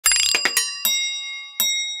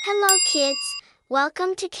Hello kids,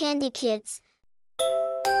 welcome to CandyKidZ.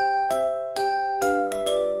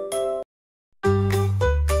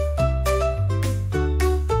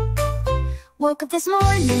 Woke up this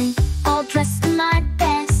morning, all dressed in my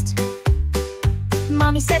best.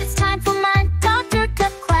 Mommy said it's time for my doctor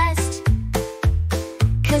cut quest.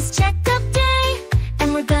 'Cause checkup day,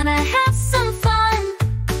 and we're gonna have some fun.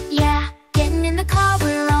 Yeah, getting in the car,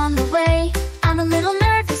 we're on the way. I'm a little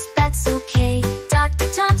nervous, that's okay. Dr.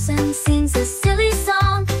 Thompson sings a silly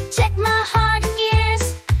song. Check my heart and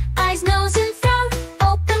ears, eyes, nose, and throat.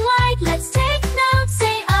 Open wide, let's take notes.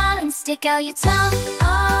 Say ah and stick out your tongue.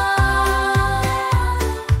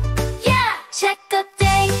 Checkup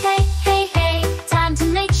day, hey, hey, hey. Time to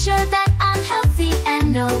make sure that I'm healthy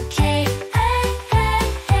and okay. Hey, hey,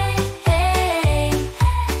 hey, hey.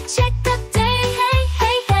 Checkup day, hey,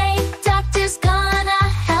 hey, hey. Doctor's gonna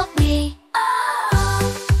help me.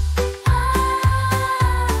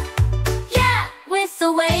 Yeah, with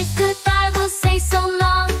the wave goodbye, we'll say so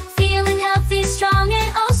long. Feeling healthy, strong,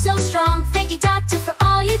 and oh so strong. Thank you, doctor, for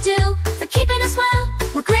all you do, for keeping us well.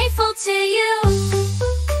 We're grateful to you.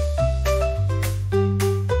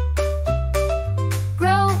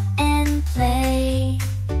 Grow and play.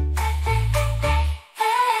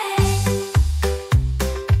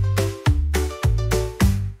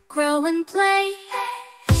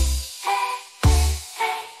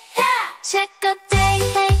 Checkup day,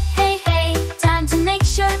 hey, hey, hey. Time to make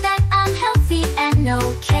sure that I'm healthy and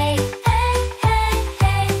okay. Hey, hey,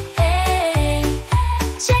 hey, hey.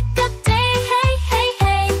 Checkup day, hey, hey,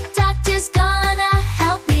 hey. Doctor's gonna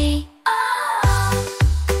help me.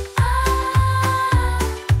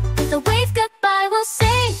 With a wave goodbye, we'll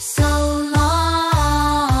say so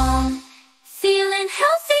long. Feeling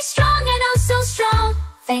healthy, strong, and oh so strong.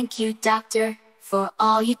 Thank you, doctor, for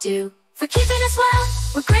all you do, for keeping us well.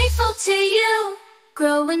 We're grateful to you.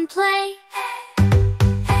 Grow and play.